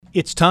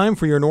It's time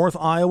for your North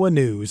Iowa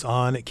news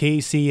on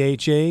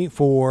KCHA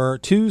for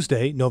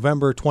Tuesday,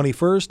 November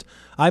 21st.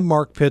 I'm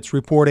Mark Pitts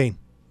reporting.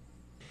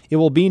 It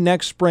will be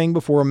next spring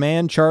before a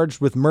man charged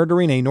with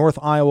murdering a North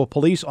Iowa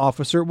police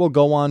officer will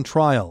go on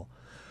trial.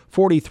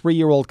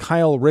 43-year-old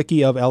Kyle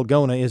Rickey of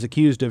Algona is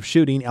accused of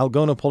shooting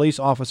Algona police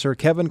officer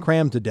Kevin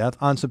Cram to death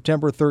on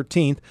September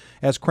 13th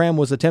as Cram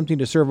was attempting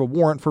to serve a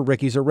warrant for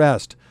Rickey's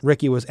arrest.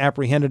 Rickey was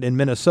apprehended in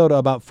Minnesota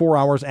about 4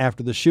 hours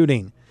after the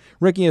shooting.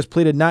 Rickey has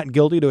pleaded not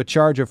guilty to a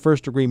charge of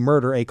first-degree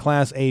murder, a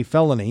Class A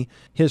felony.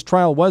 His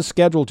trial was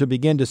scheduled to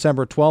begin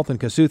December 12th in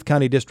Kossuth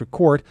County District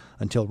Court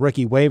until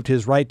Rickey waived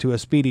his right to a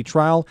speedy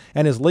trial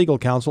and his legal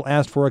counsel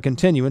asked for a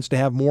continuance to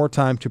have more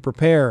time to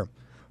prepare.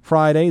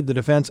 Friday, the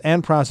defense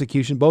and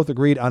prosecution both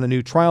agreed on a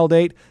new trial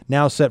date,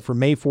 now set for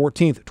May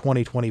 14th,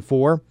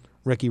 2024.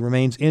 Rickey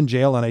remains in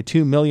jail on a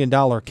 $2 million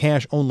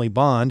cash-only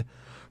bond.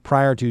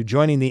 Prior to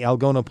joining the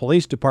Algona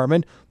Police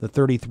Department, the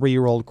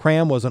 33-year-old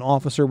Cram was an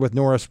officer with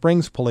Norris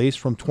Springs Police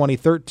from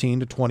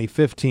 2013 to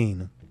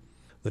 2015.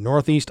 The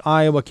Northeast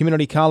Iowa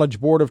Community College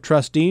Board of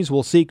Trustees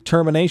will seek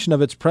termination of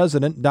its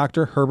president,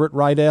 Dr. Herbert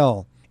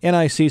Rydell.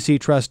 NICC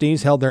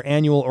trustees held their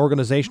annual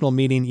organizational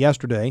meeting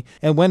yesterday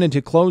and went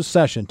into closed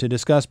session to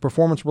discuss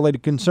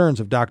performance-related concerns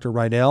of Dr.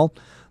 Rydell.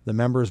 The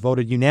members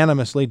voted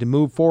unanimously to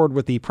move forward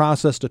with the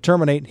process to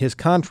terminate his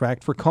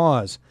contract for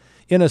cause.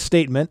 In a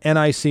statement,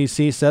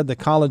 NICC said the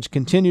college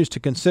continues to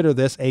consider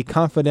this a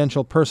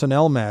confidential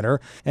personnel matter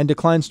and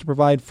declines to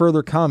provide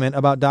further comment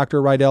about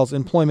Dr. Rydell's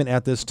employment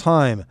at this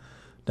time.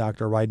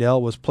 Dr.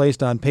 Rydell was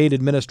placed on paid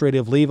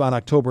administrative leave on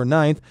October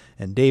 9th,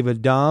 and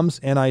David Doms,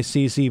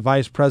 NICC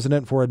Vice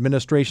President for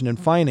Administration and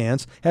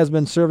Finance, has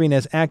been serving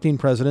as acting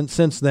president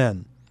since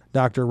then.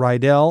 Dr.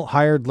 Rydell,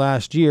 hired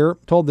last year,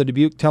 told the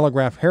Dubuque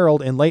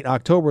Telegraph-Herald in late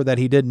October that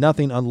he did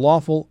nothing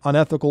unlawful,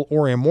 unethical,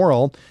 or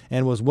immoral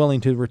and was willing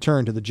to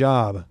return to the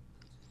job.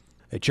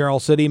 A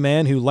Charles City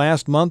man who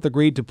last month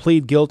agreed to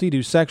plead guilty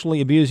to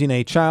sexually abusing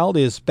a child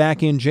is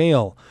back in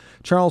jail.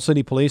 Charles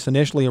City Police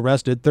initially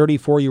arrested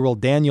 34-year-old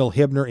Daniel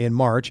Hibner in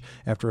March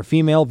after a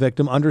female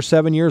victim under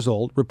 7 years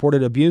old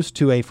reported abuse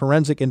to a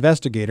forensic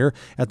investigator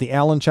at the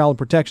Allen Child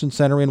Protection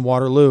Center in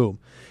Waterloo.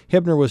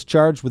 Hibner was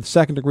charged with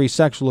second-degree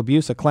sexual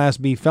abuse, a Class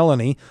B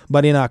felony,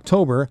 but in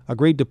October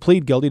agreed to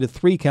plead guilty to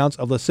 3 counts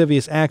of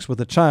lascivious acts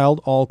with a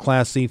child, all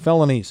Class C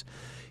felonies.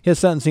 His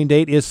sentencing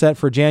date is set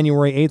for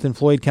January 8th in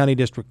Floyd County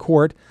District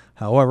Court.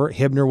 However,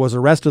 Hibner was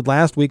arrested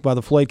last week by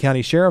the Floyd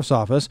County Sheriff's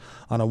Office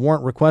on a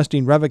warrant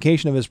requesting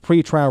revocation of his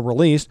pretrial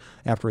release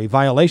after a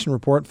violation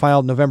report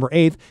filed November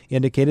 8th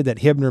indicated that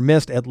Hibner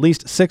missed at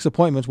least 6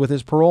 appointments with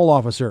his parole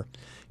officer.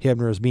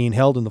 Hibner is being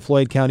held in the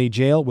Floyd County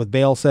Jail with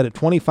bail set at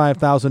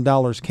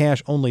 $25,000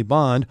 cash-only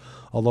bond,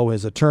 although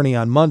his attorney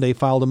on Monday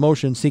filed a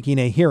motion seeking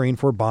a hearing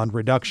for bond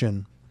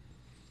reduction.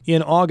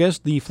 In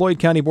August, the Floyd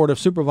County Board of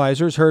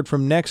Supervisors heard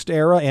from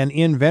NextEra and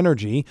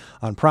Invenergy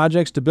on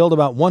projects to build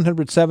about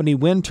 170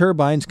 wind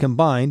turbines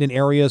combined in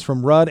areas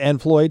from Rudd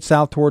and Floyd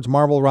south towards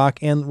Marble Rock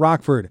and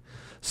Rockford.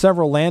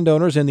 Several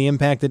landowners in the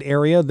impacted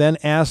area then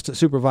asked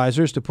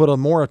supervisors to put a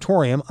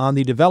moratorium on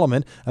the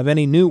development of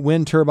any new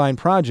wind turbine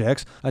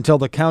projects until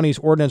the county's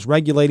ordinance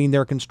regulating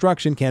their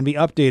construction can be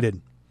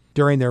updated.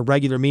 During their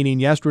regular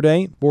meeting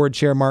yesterday, Board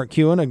Chair Mark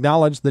Kewen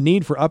acknowledged the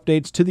need for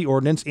updates to the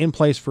ordinance in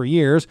place for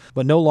years,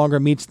 but no longer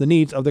meets the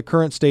needs of the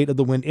current state of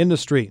the wind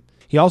industry.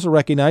 He also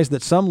recognized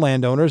that some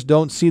landowners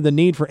don't see the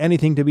need for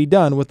anything to be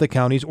done with the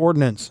county's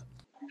ordinance.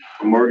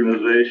 From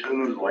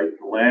organizations like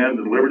the Land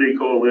and Liberty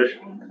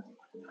Coalition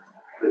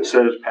that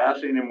says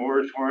passing a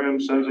moratorium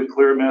sends a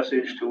clear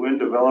message to wind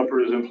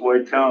developers in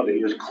Floyd County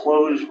is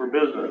closed for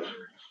business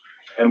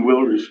and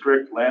will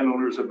restrict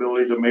landowners'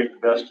 ability to make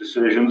the best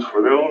decisions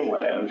for their own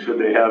land should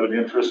they have an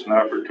interest and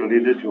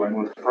opportunity to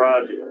join with the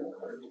project.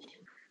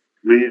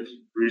 We've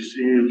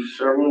received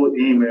several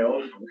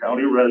emails from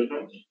county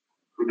residents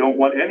who don't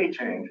want any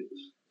changes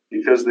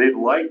because they'd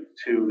like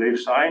to. They've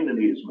signed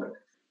an easement,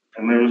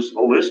 and there's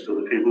a list of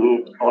the people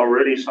who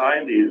already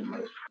signed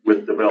easements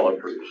with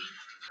developers.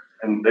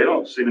 And they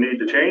don't see the need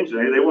to change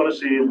anything. They want to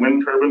see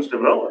wind turbines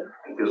develop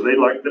because they'd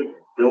like to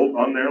build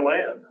on their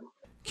land.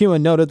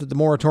 Kewen noted that the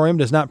moratorium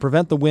does not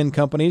prevent the wind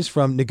companies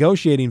from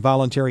negotiating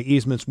voluntary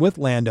easements with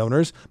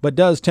landowners, but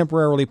does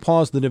temporarily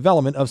pause the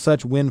development of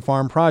such wind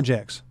farm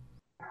projects.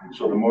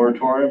 So the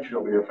moratorium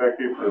shall be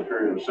effective for a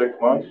period of 6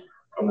 months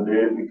from the day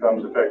it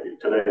becomes effective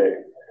today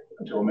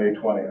until May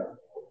 20th.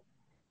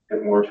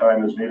 If more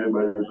time is needed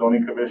by the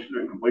zoning commission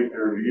to complete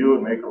their review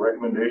and make a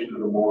recommendation to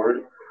the board,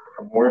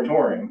 a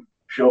moratorium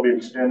shall be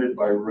extended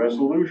by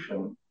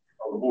resolution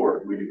of the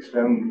board. We'd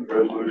extend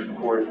resolution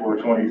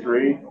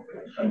 4423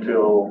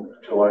 until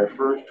July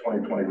 1st,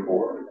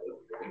 2024.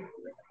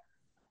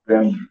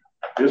 Then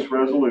this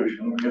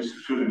resolution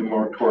instituting the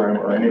moratorium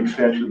or any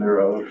extension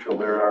thereof shall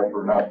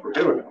thereafter not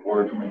prohibit the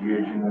board from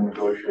engaging in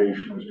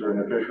negotiations during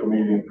an official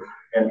meeting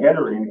and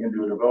entering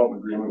into a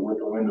development agreement with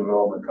the wind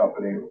development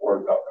company or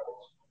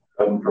companies.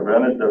 Doesn't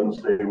prevent it,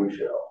 doesn't say we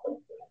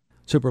shall.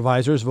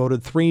 Supervisors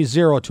voted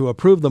 3-0 to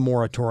approve the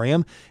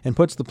moratorium and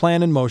puts the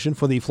plan in motion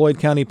for the Floyd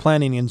County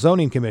Planning and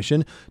Zoning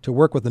Commission to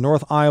work with the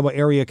North Iowa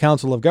Area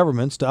Council of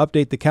Governments to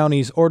update the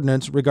county's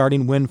ordinance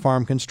regarding wind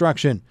farm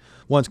construction.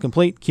 Once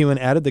complete, Kuhn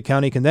added the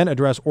county can then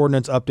address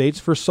ordinance updates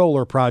for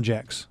solar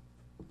projects.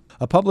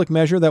 A public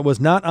measure that was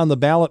not on the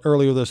ballot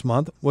earlier this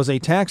month was a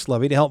tax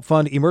levy to help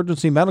fund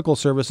emergency medical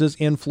services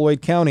in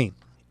Floyd County.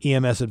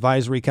 EMS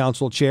Advisory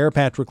Council Chair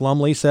Patrick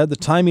Lumley said the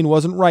timing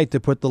wasn't right to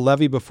put the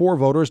levy before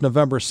voters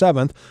November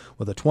 7th,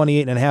 with a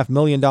 $28.5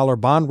 million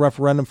bond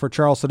referendum for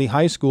Charles City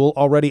High School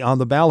already on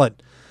the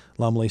ballot.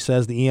 Lumley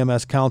says the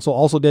EMS Council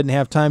also didn't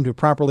have time to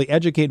properly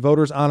educate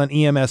voters on an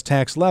EMS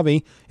tax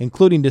levy,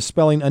 including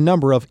dispelling a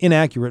number of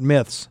inaccurate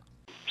myths.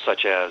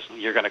 Such as,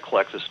 you're going to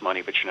collect this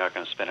money, but you're not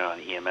going to spend it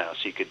on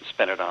EMS. You could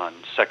spend it on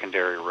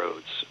secondary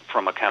roads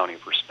from a county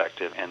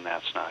perspective, and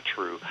that's not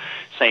true.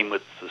 Same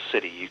with the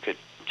city. You could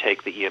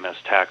take the EMS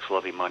tax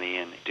levy money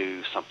and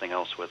do something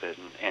else with it.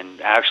 And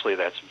actually,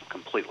 that's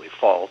completely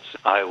false.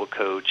 Iowa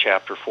Code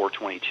Chapter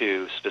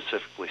 422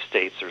 specifically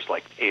states there's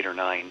like 8 or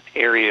 9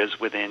 areas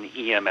within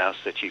EMS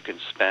that you can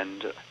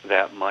spend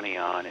that money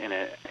on, and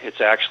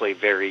it's actually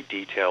very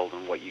detailed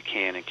in what you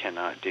can and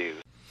cannot do.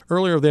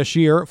 Earlier this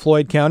year,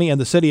 Floyd County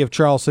and the city of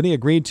Charles City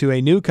agreed to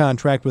a new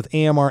contract with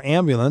AMR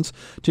Ambulance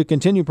to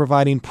continue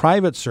providing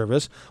private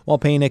service while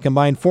paying a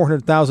combined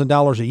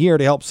 $400,000 a year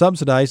to help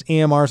subsidize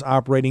AMR's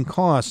operating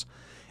costs.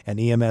 An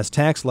EMS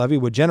tax levy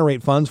would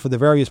generate funds for the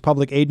various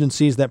public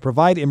agencies that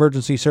provide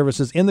emergency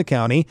services in the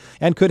county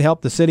and could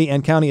help the city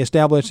and county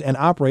establish and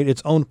operate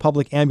its own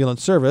public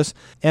ambulance service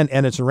and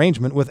end its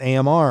arrangement with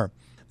AMR.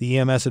 The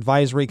EMS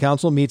Advisory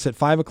Council meets at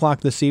 5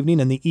 o'clock this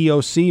evening in the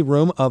EOC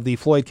room of the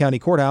Floyd County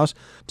Courthouse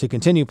to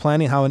continue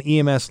planning how an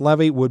EMS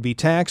levy would be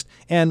taxed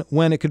and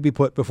when it could be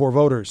put before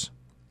voters.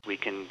 We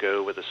can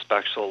go with a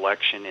special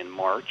election in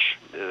March.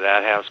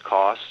 That has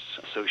costs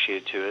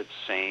associated to it,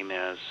 same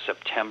as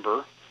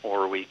September,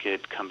 or we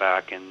could come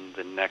back in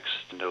the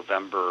next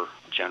November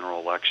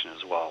general election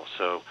as well.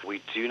 So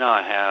we do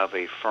not have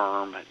a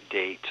firm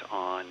date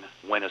on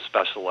when a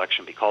special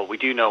election be called. We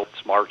do know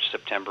it's March,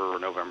 September, or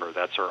November.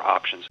 That's our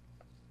options.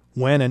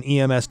 When an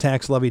EMS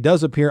tax levy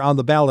does appear on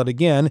the ballot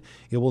again,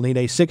 it will need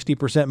a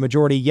 60%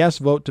 majority yes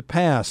vote to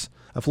pass.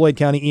 A Floyd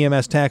County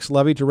EMS tax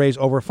levy to raise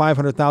over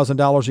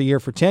 $500,000 a year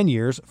for 10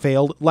 years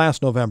failed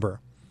last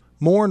November.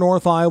 More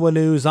North Iowa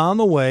news on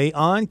the way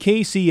on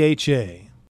KCHA.